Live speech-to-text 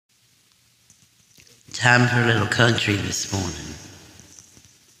Time for a little country this morning.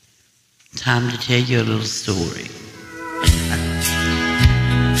 Time to tell you a little story.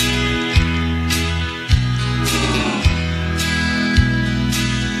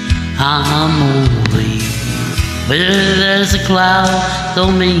 I'm over you. Where there's a cloud,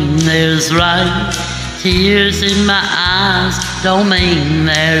 don't mean there's rain. Tears in my eyes, don't mean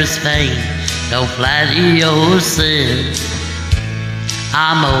there's pain. Don't flatter yourself,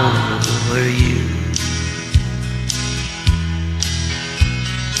 I'm over you.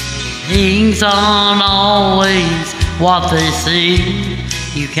 Things aren't always what they seem.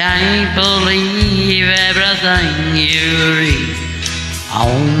 You can't believe everything you read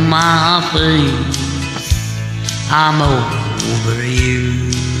on my face. I'm over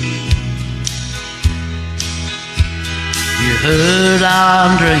you. You heard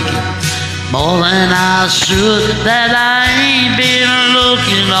I'm drinking more than I should, that I ain't been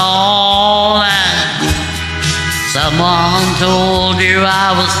looking all that good. Someone told you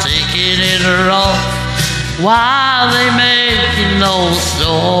I was taking it rough. Why are they making those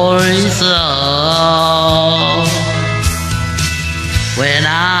stories up when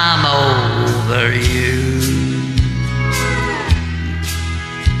I'm over you?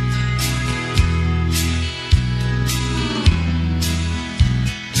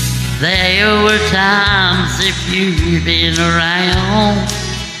 There were times, if you'd been around,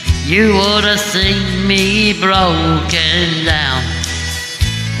 you would have seen me broken down.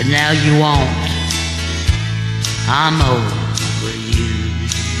 But now you won't. I'm over you.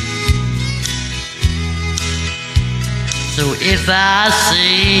 So if I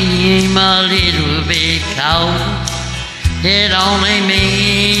seem a little bit cold, it only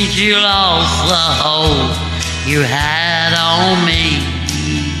means you lost the hope you had on me.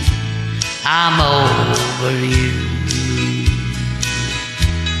 I'm over you.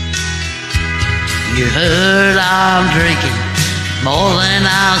 You heard I'm drinking more than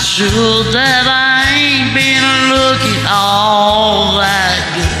I should, that I ain't been looking all that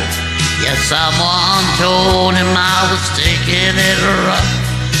good. Yeah, someone told him I was taking it rough.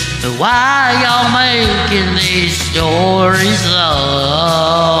 But why y'all making these stories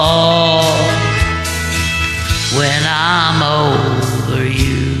up when I'm over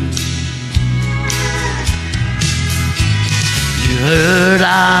you? You heard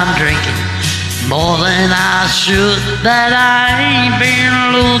I'm drinking more than I should, that I ain't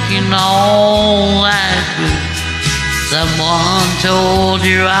been looking all that good. Someone told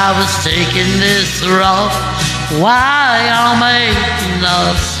you I was taking this rough. Why y'all making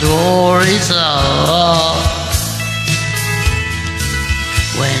the stories up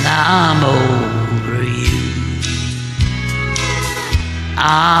when I'm over you?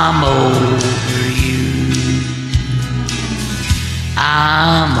 I'm over you.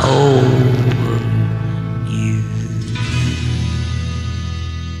 I'm over you.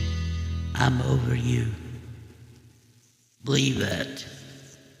 I'm over you. Believe that.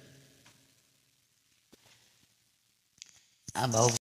 I'm over.